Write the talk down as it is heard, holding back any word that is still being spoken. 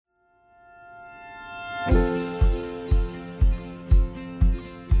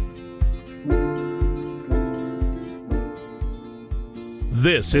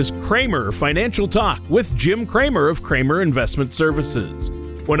This is Kramer Financial Talk with Jim Kramer of Kramer Investment Services.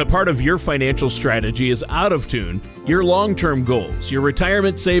 When a part of your financial strategy is out of tune, your long-term goals, your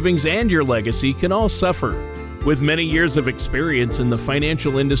retirement savings, and your legacy can all suffer. With many years of experience in the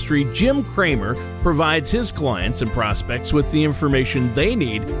financial industry, Jim Kramer provides his clients and prospects with the information they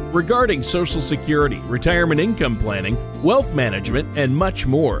need regarding Social Security, retirement income planning, wealth management, and much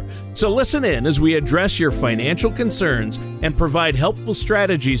more. So listen in as we address your financial concerns and provide helpful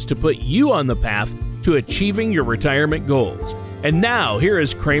strategies to put you on the path to achieving your retirement goals. And now, here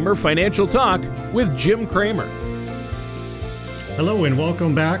is Kramer Financial Talk with Jim Kramer. Hello and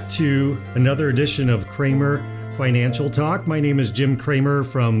welcome back to another edition of Kramer Financial Talk. My name is Jim Kramer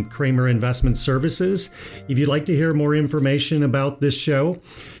from Kramer Investment Services. If you'd like to hear more information about this show,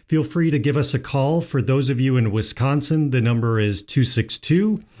 feel free to give us a call. For those of you in Wisconsin, the number is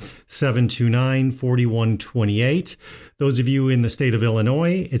 262-729-4128. Those of you in the state of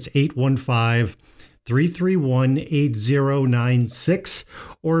Illinois, it's 815-331-8096,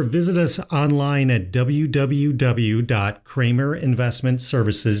 or visit us online at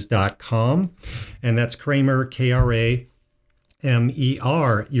www.kramerinvestmentservices.com. And that's Kramer, Kramer.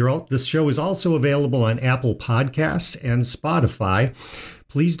 This show is also available on Apple Podcasts and Spotify.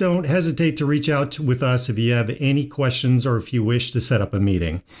 Please don't hesitate to reach out with us if you have any questions or if you wish to set up a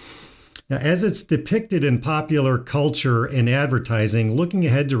meeting. Now, as it's depicted in popular culture and advertising, looking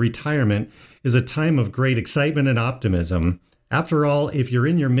ahead to retirement is a time of great excitement and optimism. After all, if you're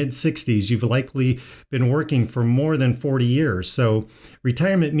in your mid-60s, you've likely been working for more than 40 years. So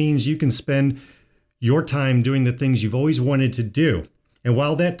retirement means you can spend your time doing the things you've always wanted to do. And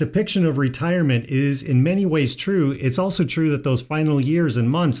while that depiction of retirement is in many ways true, it's also true that those final years and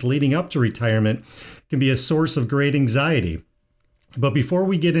months leading up to retirement can be a source of great anxiety. But before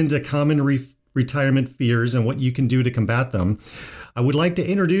we get into common retirement fears and what you can do to combat them, I would like to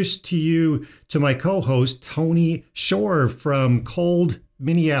introduce to you to my co-host, Tony Shore from cold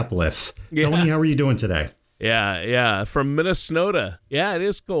Minneapolis. Yeah. Tony, how are you doing today? Yeah, from Minnesota. Yeah, it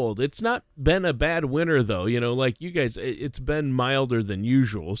is cold. It's not been a bad winter, though. You know, like you guys, it's been milder than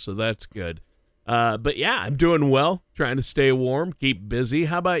usual, so that's good. But yeah, I'm doing well, trying to stay warm, keep busy.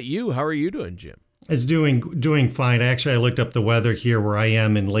 How about you? How are you doing, Jim? It's doing fine. Actually, I looked up the weather here where I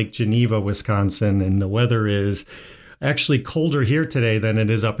am in Lake Geneva, Wisconsin, and the weather is actually colder here today than it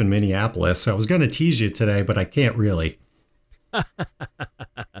is up in Minneapolis. So I was going to tease you today, but I can't really.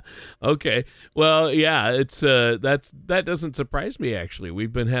 Okay. Well, yeah, it's that doesn't surprise me, actually.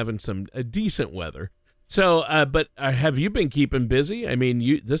 We've been having some decent weather. So, but have you been keeping busy? I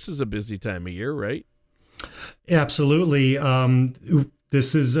mean, this is a busy time of year, right? Absolutely.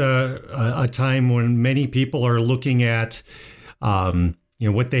 This is a time when many people are looking at,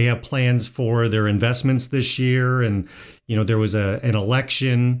 what they have plans for their investments this year. And, there was an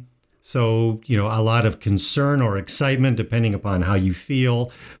election. So, a lot of concern or excitement, depending upon how you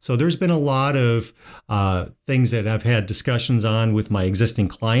feel. So there's been a lot of things that I've had discussions on with my existing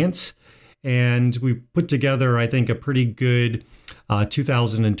clients. And we put together, I think, a pretty good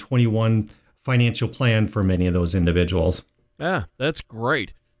 2021 financial plan for many of those individuals. Ah, that's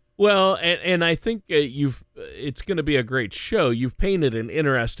great. Well, and I think it's going to be a great show. You've painted an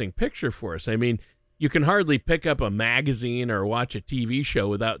interesting picture for us. I mean, you can hardly pick up a magazine or watch a TV show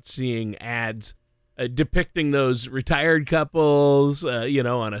without seeing ads depicting those retired couples,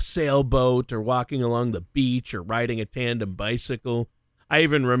 on a sailboat or walking along the beach or riding a tandem bicycle. I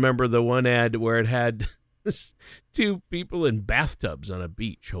even remember the one ad where it had two people in bathtubs on a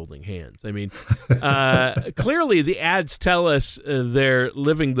beach holding hands. I mean, clearly the ads tell us they're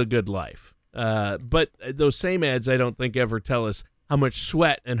living the good life. But those same ads, I don't think, ever tell us how much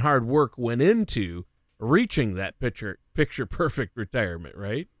sweat and hard work went into reaching that picture perfect retirement,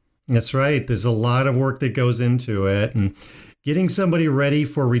 right? That's right. There's a lot of work that goes into it. And getting somebody ready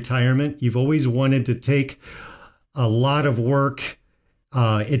for retirement, you've always wanted to take a lot of work.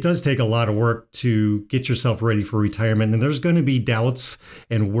 It does take a lot of work to get yourself ready for retirement. And there's going to be doubts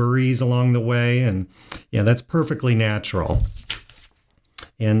and worries along the way. And yeah, that's perfectly natural.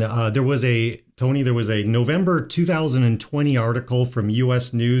 And there was a November 2020 article from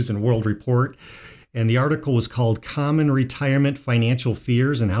U.S. News and World Report. And the article was called Common Retirement Financial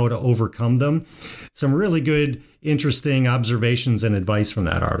Fears and How to Overcome Them. Some really good, interesting observations and advice from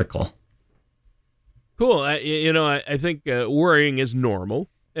that article. Cool. I think worrying is normal.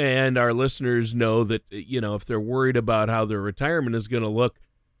 And our listeners know that, if they're worried about how their retirement is going to look,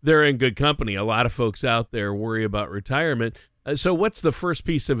 they're in good company. A lot of folks out there worry about retirement. So what's the first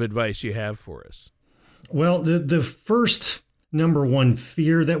piece of advice you have for us? Well, the first number one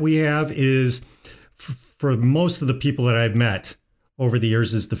fear that we have is for most of the people that I've met over the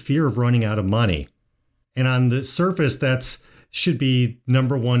years is the fear of running out of money. And on the surface, that's should be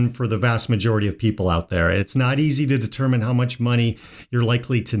number one for the vast majority of people out there. It's not easy to determine how much money you're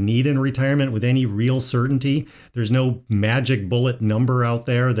likely to need in retirement with any real certainty. There's no magic bullet number out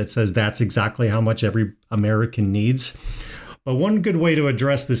there that says that's exactly how much every American needs. But one good way to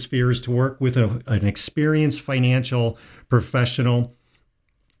address this fear is to work with an experienced financial professional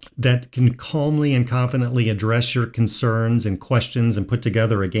that can calmly and confidently address your concerns and questions and put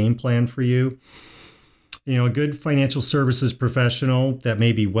together a game plan for you. You know, a good financial services professional that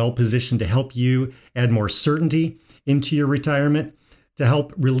may be well positioned to help you add more certainty into your retirement to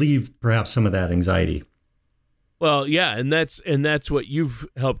help relieve perhaps some of that anxiety. Well, yeah, and that's what you've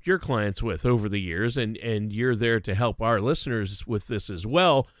helped your clients with over the years, and you're there to help our listeners with this as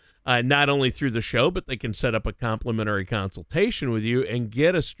well, not only through the show, but they can set up a complimentary consultation with you and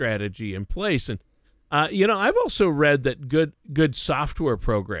get a strategy in place. And I've also read that good software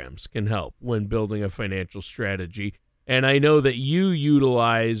programs can help when building a financial strategy. And I know that you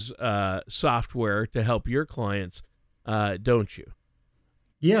utilize software to help your clients, don't you?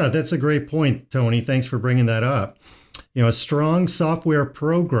 Yeah, that's a great point, Tony. Thanks for bringing that up. You know, a strong software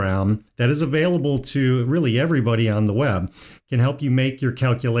program that is available to really everybody on the web can help you make your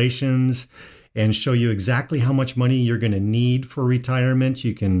calculations and show you exactly how much money you're going to need for retirement.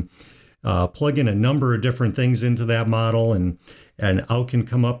 You can plug in a number of different things into that model and out can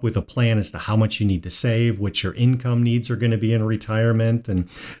come up with a plan as to how much you need to save, what your income needs are going to be in retirement. And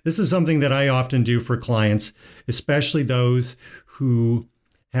this is something that I often do for clients, especially those who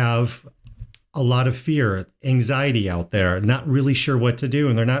have a lot of fear, anxiety out there, not really sure what to do.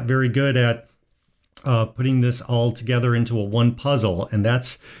 And they're not very good at putting this all together into a one puzzle. And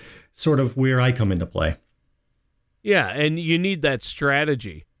that's sort of where I come into play. Yeah, and you need that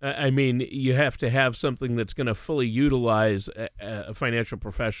strategy. I mean, you have to have something that's going to fully utilize a financial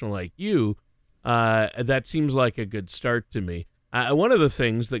professional like you. That seems like a good start to me. One of the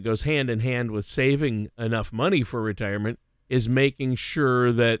things that goes hand in hand with saving enough money for retirement is making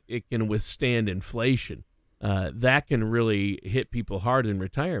sure that it can withstand inflation. That can really hit people hard in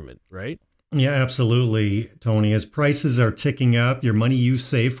retirement, right? Yeah, absolutely, Tony. As prices are ticking up, your money you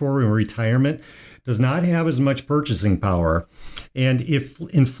save for in retirement does not have as much purchasing power. And if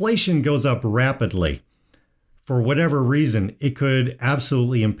inflation goes up rapidly, for whatever reason, it could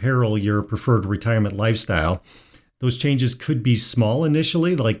absolutely imperil your preferred retirement lifestyle. Those changes could be small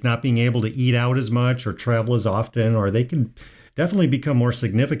initially, like not being able to eat out as much or travel as often, or they can definitely become more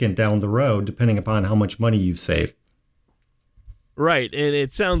significant down the road, depending upon how much money you've saved. Right, and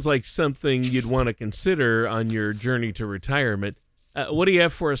it sounds like something you'd want to consider on your journey to retirement. What do you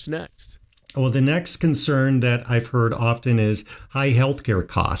have for us next? Well, the next concern that I've heard often is high healthcare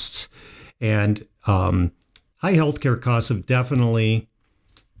costs. And high healthcare costs have definitely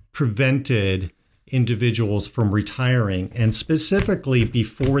prevented individuals from retiring, and specifically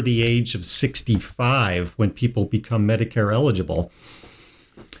before the age of 65 when people become Medicare eligible.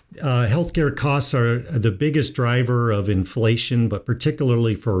 Healthcare costs are the biggest driver of inflation, but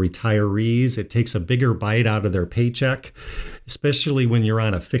particularly for retirees, it takes a bigger bite out of their paycheck, especially when you're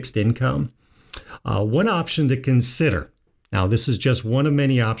on a fixed income. One option to consider, now this is just one of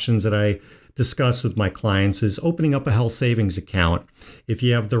many options that I discuss with my clients, is opening up a health savings account if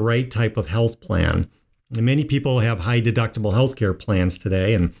you have the right type of health plan. And many people have high deductible healthcare plans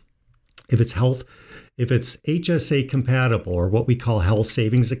today, and if it's HSA compatible, or what we call health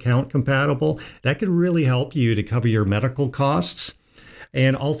savings account compatible, that could really help you to cover your medical costs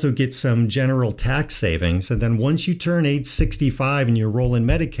and also get some general tax savings. And then once you turn age 65 and you enroll in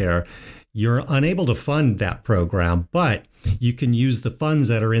Medicare, you're unable to fund that program, but you can use the funds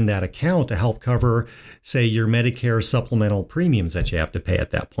that are in that account to help cover, say, your Medicare supplemental premiums that you have to pay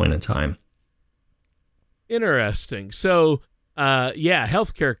at that point in time. Interesting. So,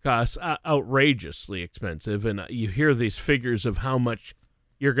 healthcare costs are outrageously expensive, and you hear these figures of how much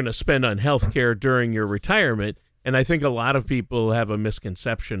you're going to spend on healthcare during your retirement, and I think a lot of people have a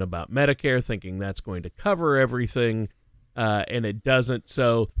misconception about Medicare, thinking that's going to cover everything, and it doesn't.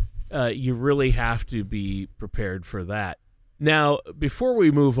 So you really have to be prepared for that. Now, before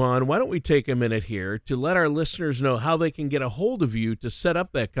we move on, why don't we take a minute here to let our listeners know how they can get a hold of you to set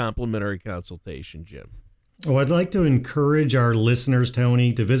up that complimentary consultation, Jim? Well, I'd like to encourage our listeners,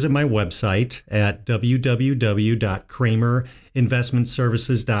 Tony, to visit my website at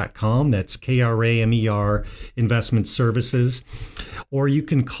www.kramer.investmentservices.com. That's Kramer Investment Services. Or you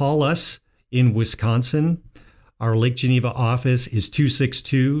can call us in Wisconsin. Our Lake Geneva office is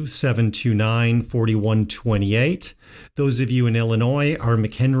 262-729-4128. Those of you in Illinois, our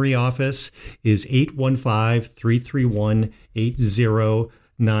McHenry office is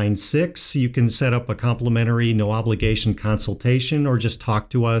 815-331-8096. You can set up a complimentary, no obligation consultation or just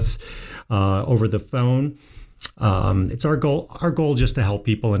talk to us over the phone. It's our goal just to help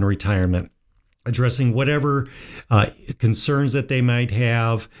people in retirement, addressing whatever concerns that they might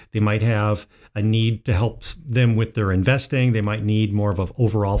have. They might have a need to help them with their investing. They might need more of an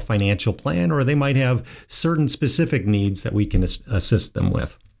overall financial plan, or they might have certain specific needs that we can assist them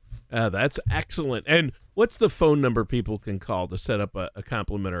with. That's excellent. And what's the phone number people can call to set up a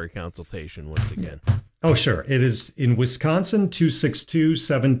complimentary consultation once again? Oh, sure. It is in Wisconsin,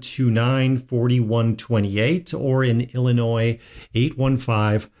 262-729-4128, or in Illinois,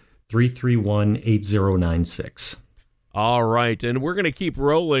 815-331-8096. All right, and we're going to keep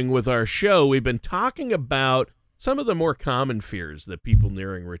rolling with our show. We've been talking about some of the more common fears that people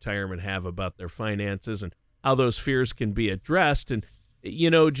nearing retirement have about their finances and how those fears can be addressed. And, you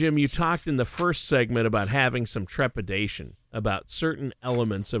know, Jim, you talked in the first segment about having some trepidation about certain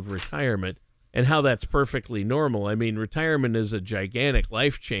elements of retirement and how that's perfectly normal. I mean, retirement is a gigantic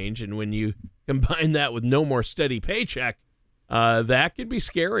life change, and when you combine that with no more steady paycheck, that can be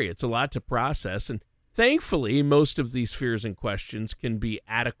scary. It's a lot to process, and thankfully, most of these fears and questions can be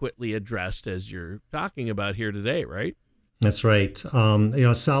adequately addressed as you're talking about here today, right? That's right.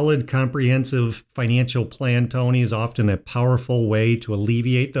 A solid, comprehensive financial plan, Tony, is often a powerful way to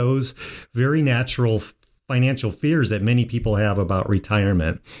alleviate those very natural financial fears that many people have about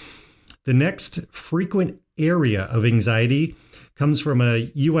retirement. The next frequent area of anxiety comes from a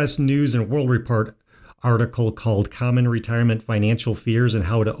U.S. News and World Report article called Common Retirement Financial Fears and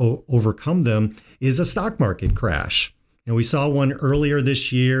How to Overcome Them is a stock market crash. And we saw one earlier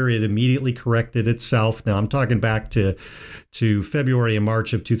this year. It immediately corrected itself. Now I'm talking back to February and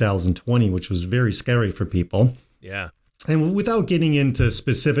March of 2020, which was very scary for people. Yeah. And without getting into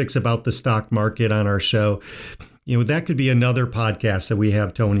specifics about the stock market on our show, you know, that could be another podcast that we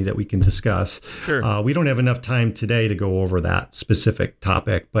have, Tony, that we can discuss. Sure. We don't have enough time today to go over that specific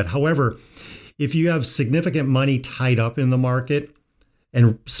topic. But however, if you have significant money tied up in the market,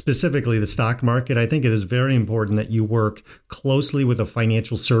 and specifically the stock market, I think it is very important that you work closely with a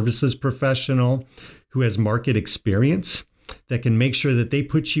financial services professional who has market experience that can make sure that they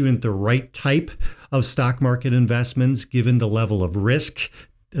put you in the right type of stock market investments, given the level of risk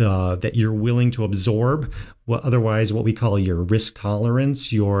that you're willing to absorb, otherwise what we call your risk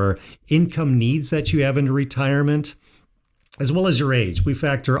tolerance, your income needs that you have in retirement, as well as your age. We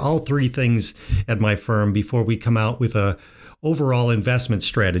factor all three things at my firm before we come out with a overall investment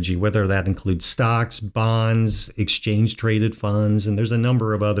strategy, whether that includes stocks, bonds, exchange traded funds, and there's a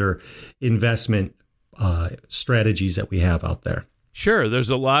number of other investment strategies that we have out there. Sure. There's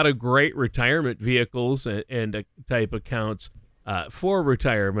a lot of great retirement vehicles and type accounts for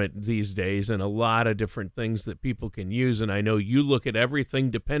retirement these days, and a lot of different things that people can use. And I know you look at everything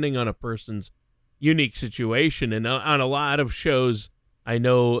depending on a person's unique situation. And on a lot of shows, I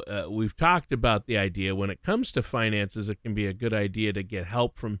know we've talked about the idea when it comes to finances, it can be a good idea to get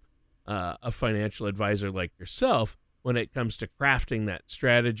help from a financial advisor like yourself when it comes to crafting that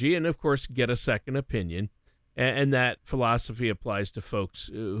strategy, and of course, get a second opinion. And that philosophy applies to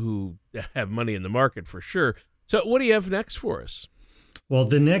folks who have money in the market for sure. So what do you have next for us? Well,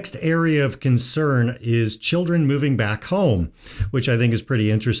 the next area of concern is children moving back home, which I think is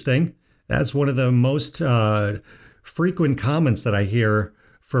pretty interesting. That's one of the most frequent comments that I hear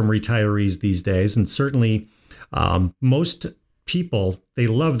from retirees these days. And certainly most people, they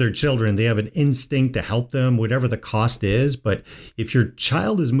love their children. They have an instinct to help them, whatever the cost is. But if your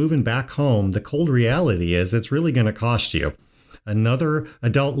child is moving back home, the cold reality is it's really going to cost you. Another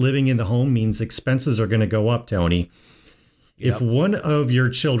adult living in the home means expenses are going to go up, Tony. Yep. If one of your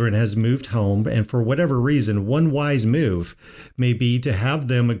children has moved home, and for whatever reason, one wise move may be to have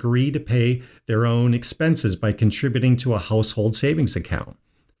them agree to pay their own expenses by contributing to a household savings account.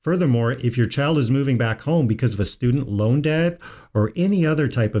 Furthermore, if your child is moving back home because of a student loan debt or any other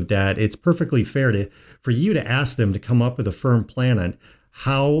type of debt, it's perfectly fair for you to ask them to come up with a firm plan on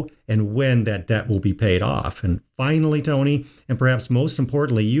how and when that debt will be paid off. And finally, Tony, and perhaps most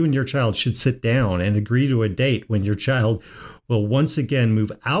importantly, you and your child should sit down and agree to a date when your child will once again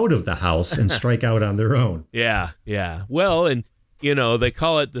move out of the house and strike out on their own. Yeah. Well, and, you know, they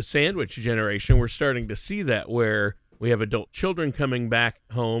call it the sandwich generation. We're starting to see that where we have adult children coming back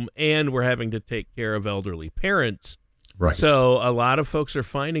home and we're having to take care of elderly parents. Right. So a lot of folks are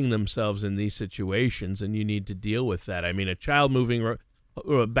finding themselves in these situations, and you need to deal with that. I mean, a child moving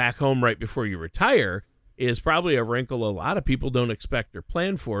back home right before you retire is probably a wrinkle a lot of people don't expect or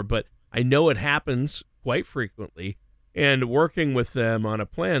plan for, but I know it happens quite frequently. And working with them on a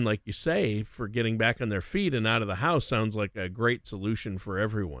plan, like you say, for getting back on their feet and out of the house sounds like a great solution for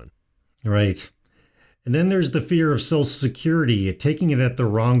everyone. Right. And then there's the fear of Social Security, taking it at the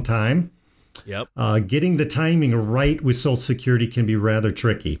wrong time. Yep. Getting the timing right with Social Security can be rather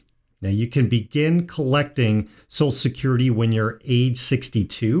tricky. Now, you can begin collecting Social Security when you're age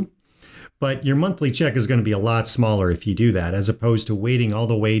 62, but your monthly check is going to be a lot smaller if you do that, as opposed to waiting all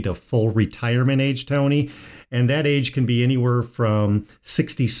the way to full retirement age, Tony. And that age can be anywhere from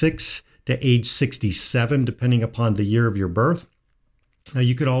 66 to age 67, depending upon the year of your birth.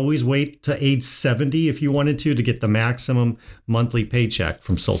 You could always wait to age 70 if you wanted to get the maximum monthly paycheck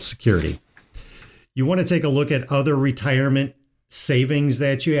from Social Security. You want to take a look at other retirement savings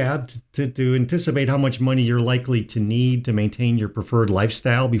that you have to anticipate how much money you're likely to need to maintain your preferred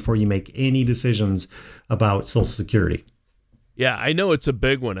lifestyle before you make any decisions about Social Security. Yeah, I know it's a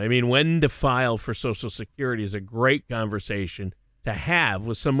big one. I mean, when to file for Social Security is a great conversation to have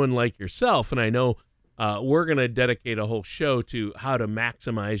with someone like yourself. And I know we're going to dedicate a whole show to how to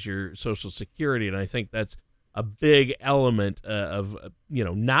maximize your Social Security. And I think that's a big element of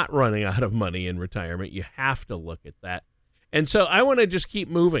not running out of money in retirement. You have to look at that. And so I want to just keep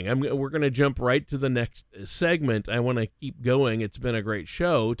moving. We're going to jump right to the next segment. I want to keep going. It's been a great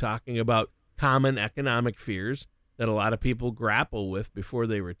show talking about common economic fears that a lot of people grapple with before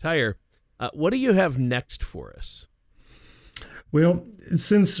they retire. What do you have next for us? Well,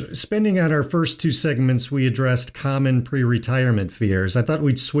 since spending on our first two segments, we addressed common pre-retirement fears, I thought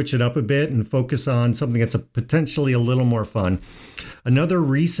we'd switch it up a bit and focus on something that's potentially a little more fun. Another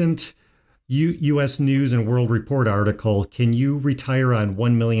recent U.S. News and World Report article, Can You Retire on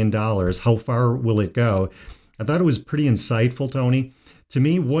 $1 Million? How far will it go? I thought it was pretty insightful, Tony. To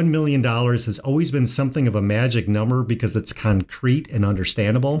me, $1 million has always been something of a magic number because it's concrete and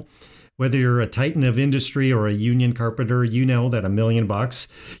understandable. Whether you're a titan of industry or a union carpenter, you know that $1 million,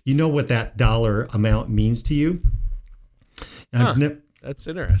 you know what that dollar amount means to you. That's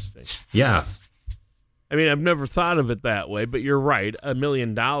interesting. Yeah. I mean, I've never thought of it that way, but you're right. $1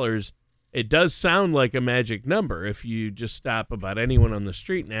 million, it does sound like a magic number. If you just stop about anyone on the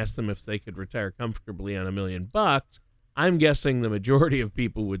street and ask them if they could retire comfortably on $1 million, I'm guessing the majority of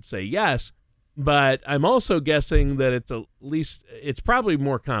people would say yes, but I'm also guessing that it's probably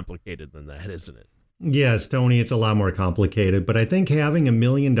more complicated than that, isn't it? Yes, Tony, it's a lot more complicated, but I think having $1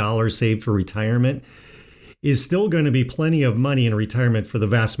 million saved for retirement is still going to be plenty of money in retirement for the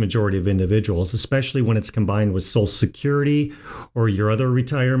vast majority of individuals, especially when it's combined with Social Security or your other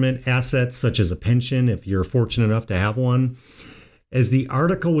retirement assets, such as a pension, if you're fortunate enough to have one. As the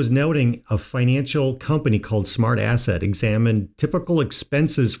article was noting, a financial company called Smart Asset examined typical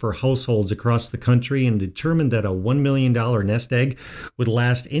expenses for households across the country and determined that a $1 million nest egg would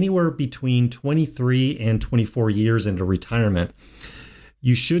last anywhere between 23 and 24 years into retirement.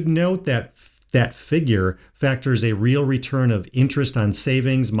 You should note that that figure factors a real return of interest on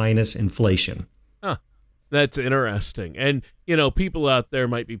savings minus inflation. Huh. That's interesting. And, people out there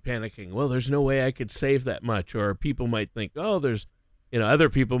might be panicking. Well, there's no way I could save that much. Or people might think, other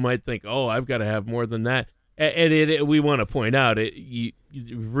people might think, I've got to have more than that. And we want to point out,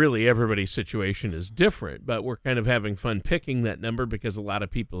 really everybody's situation is different, but we're kind of having fun picking that number because a lot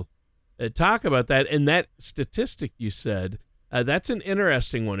of people talk about that. And that statistic you said, that's an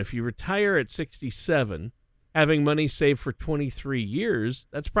interesting one. If you retire at 67, having money saved for 23 years,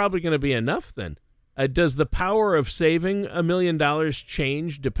 that's probably going to be enough then. Does the power of saving $1 million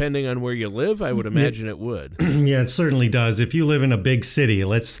change depending on where you live? I would imagine it would. Yeah, it certainly does. If you live in a big city,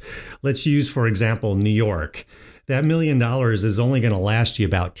 let's use, for example, New York. That $1 million is only going to last you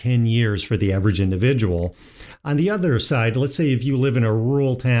about 10 years for the average individual. On the other side, let's say if you live in a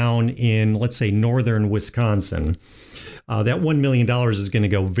rural town in, let's say, northern Wisconsin, that $1 million is going to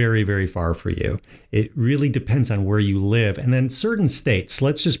go very, very far for you. It really depends on where you live. And then certain states,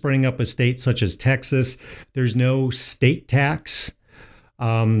 let's just bring up a state such as Texas. There's no state tax.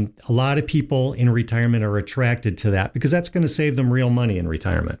 A lot of people in retirement are attracted to that because that's going to save them real money in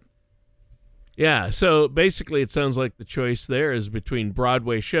retirement. Yeah. So basically, it sounds like the choice there is between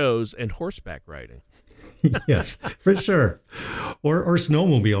Broadway shows and horseback riding. Yes, for sure. Or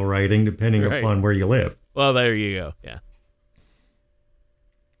snowmobile riding, depending upon where you live. Well, there you go. Yeah.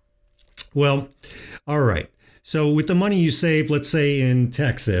 Well, all right. So with the money you save, let's say in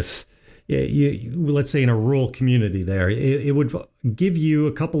Texas, let's say in a rural community there, it would give you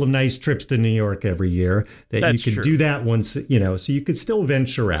a couple of nice trips to New York every year That's you could true. do that once, so you could still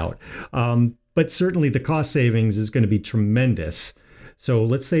venture out. But certainly the cost savings is going to be tremendous. So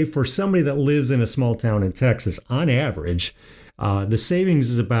let's say for somebody that lives in a small town in Texas, on average, the savings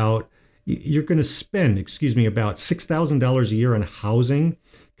is you're going to spend, about $6,000 a year on housing.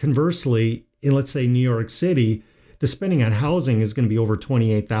 Conversely, in let's say New York City, the spending on housing is going to be over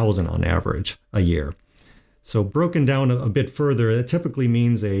 $28,000 on average a year. So broken down a bit further, that typically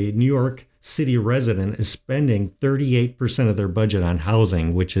means a New York City resident is spending 38% of their budget on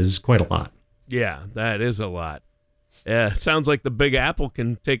housing, which is quite a lot. Yeah, that is a lot. Yeah, sounds like the Big Apple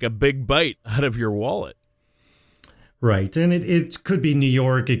can take a big bite out of your wallet. Right. And it could be New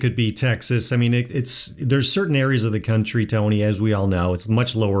York. It could be Texas. I mean, there's certain areas of the country, Tony, as we all know, it's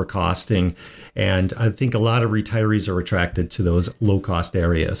much lower costing. And I think a lot of retirees are attracted to those low cost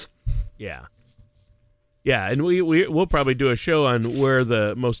areas. Yeah. Yeah. And we'll probably do a show on where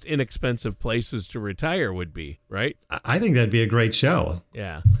the most inexpensive places to retire would be, right? I think that'd be a great show.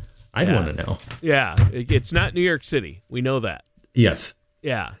 Yeah. I'd want to know. Yeah. It's not New York City. We know that. Yes.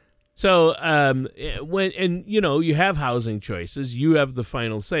 Yeah. So you have housing choices, you have the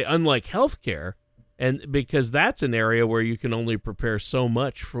final say, unlike healthcare, and because that's an area where you can only prepare so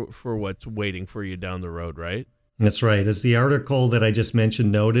much for what's waiting for you down the road, right? That's right. As the article that I just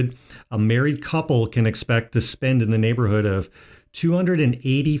mentioned noted, a married couple can expect to spend in the neighborhood of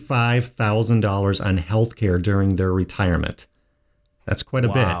 $285,000 on healthcare during their retirement. That's quite a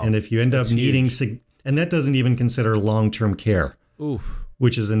bit. And if you end up needing, and that doesn't even consider long-term care,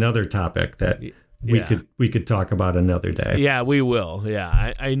 which is another topic that we could talk about another day. Yeah, we will.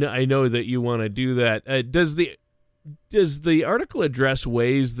 Yeah, I know that you want to do that. Does the article address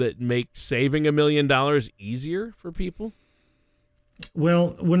ways that make saving $1 million easier for people?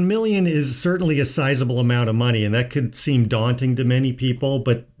 Well, $1 million is certainly a sizable amount of money, and that could seem daunting to many people,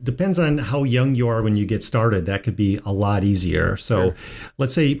 but depends on how young you are when you get started. That could be a lot easier. So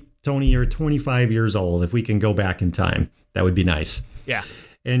Let's say, Tony, you're 25 years old. If we can go back in time, that would be nice. Yeah.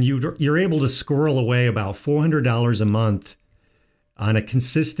 And you're able to squirrel away about $400 a month on a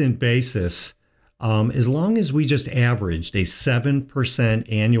consistent basis, as long as we just averaged a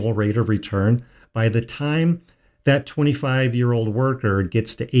 7% annual rate of return. By the time that 25-year-old worker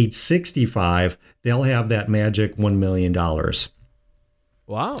gets to age 65, they'll have that magic $1 million.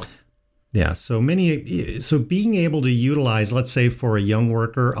 Wow. Yeah. So being able to utilize, let's say for a young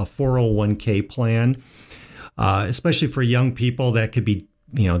worker, a 401k plan, especially for young people, that could be,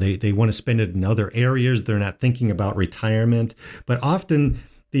 they want to spend it in other areas. They're not thinking about retirement, but often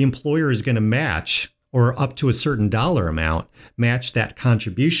the employer is going to match, or up to a certain dollar amount, match that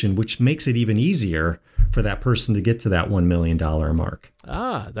contribution, which makes it even easier for that person to get to that $1 million mark.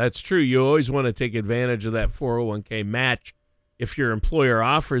 Ah, that's true. You always want to take advantage of that 401k match if your employer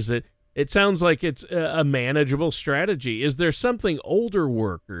offers it. It sounds like it's a manageable strategy. Is there something older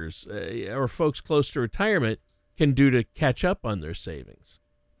workers or folks close to retirement can do to catch up on their savings?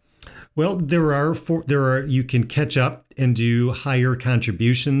 Well, you can catch up and do higher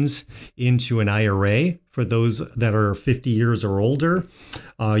contributions into an IRA for those that are 50 years or older.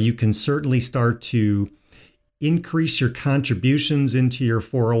 You can certainly start to increase your contributions into your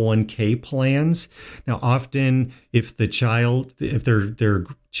 401k plans. Now, often if their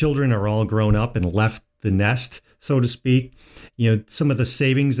children are all grown up and left the nest, so to speak, some of the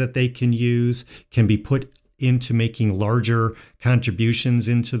savings that they can use can be put into making larger contributions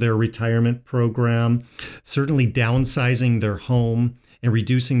into their retirement program, certainly downsizing their home and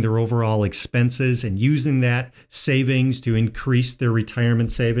reducing their overall expenses and using that savings to increase their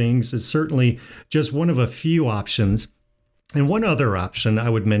retirement savings is certainly just one of a few options. And one other option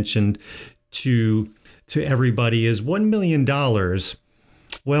I would mention to everybody is $1 million.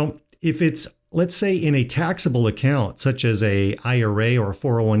 Well, if it's, let's say, in a taxable account, such as a IRA or a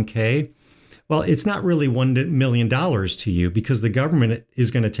 401k, well, it's not really $1 million to you because the government is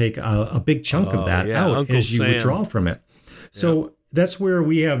going to take a big chunk of that out Uncle as you Sam. withdraw from it. So that's where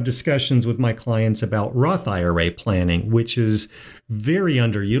we have discussions with my clients about Roth IRA planning, which is very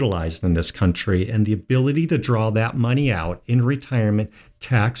underutilized in this country. And the ability to draw that money out in retirement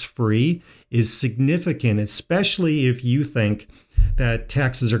tax-free is significant, especially if you think that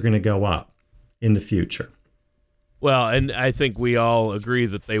taxes are going to go up in the future. Well, and I think we all agree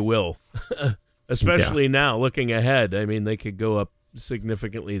that they will, especially now looking ahead. I mean, they could go up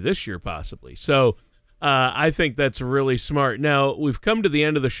significantly this year, possibly. So I think that's really smart. Now, we've come to the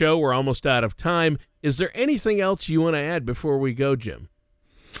end of the show. We're almost out of time. Is there anything else you want to add before we go, Jim?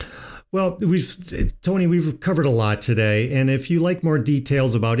 Well, Tony, we've covered a lot today. And if you like more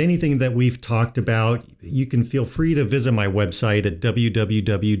details about anything that we've talked about, you can feel free to visit my website at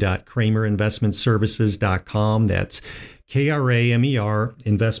www.kramerinvestmentservices.com. That's Kramer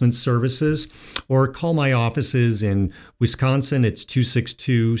Investment Services, or call my offices in Wisconsin. It's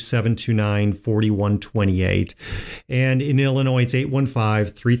 262-729-4128. And in Illinois, it's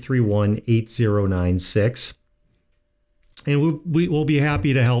 815-331-8096. And we will be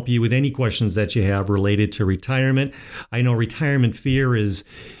happy to help you with any questions that you have related to retirement. I know retirement fear is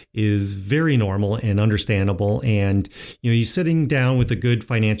very normal and understandable. And, you're sitting down with a good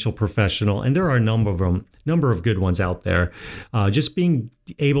financial professional, and there are a number of good ones out there. Just being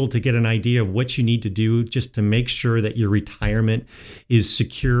able to get an idea of what you need to do just to make sure that your retirement is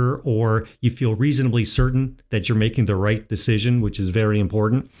secure, or you feel reasonably certain that you're making the right decision, which is very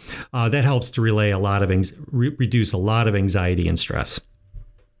important. That helps to reduce a lot of anxiety and stress.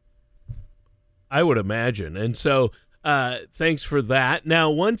 I would imagine. And so, thanks for that. Now,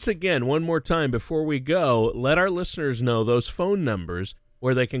 once again, one more time before we go, let our listeners know those phone numbers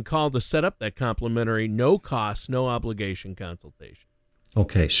where they can call to set up that complimentary, no cost, no obligation consultation.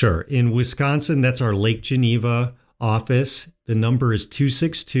 Okay, sure. In Wisconsin, that's our Lake Geneva office. The number is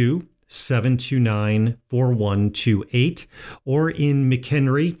 262-729-4128. Or in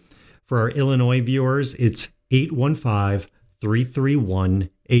McHenry, for our Illinois viewers, it's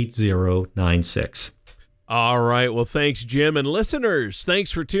 815-331-8096. All right. Well, thanks, Jim. And listeners,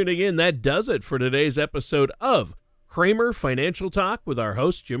 thanks for tuning in. That does it for today's episode of Kramer Financial Talk with our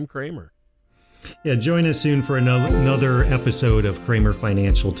host, Jim Kramer. Yeah, join us soon for another episode of Kramer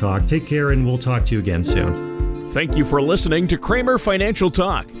Financial Talk. Take care, and we'll talk to you again soon. Thank you for listening to Kramer Financial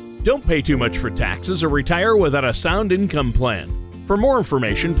Talk. Don't pay too much for taxes or retire without a sound income plan. For more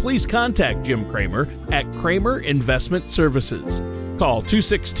information, please contact Jim Kramer at Kramer Investment Services. Call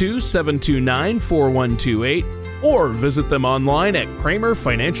 262-729-4128 or visit them online at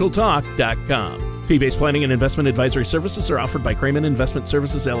kramerfinancialtalk.com. Fee-based planning and investment advisory services are offered by Kramer Investment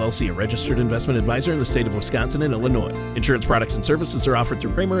Services, LLC, a registered investment advisor in the state of Wisconsin and Illinois. Insurance products and services are offered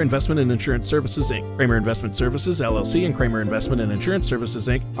through Kramer Investment and Insurance Services, Inc. Kramer Investment Services, LLC, and Kramer Investment and Insurance Services,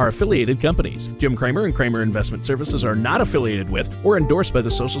 Inc. are affiliated companies. Jim Kramer and Kramer Investment Services are not affiliated with or endorsed by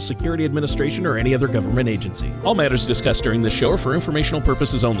the Social Security Administration or any other government agency. All matters discussed during this show are for informational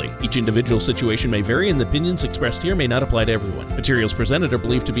purposes only. Each individual situation may vary, and the opinions expressed here may not apply to everyone. Materials presented are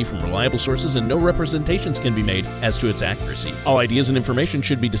believed to be from reliable sources, and no representations can be made as to its accuracy. All ideas and information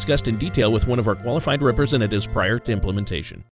should be discussed in detail with one of our qualified representatives prior to implementation.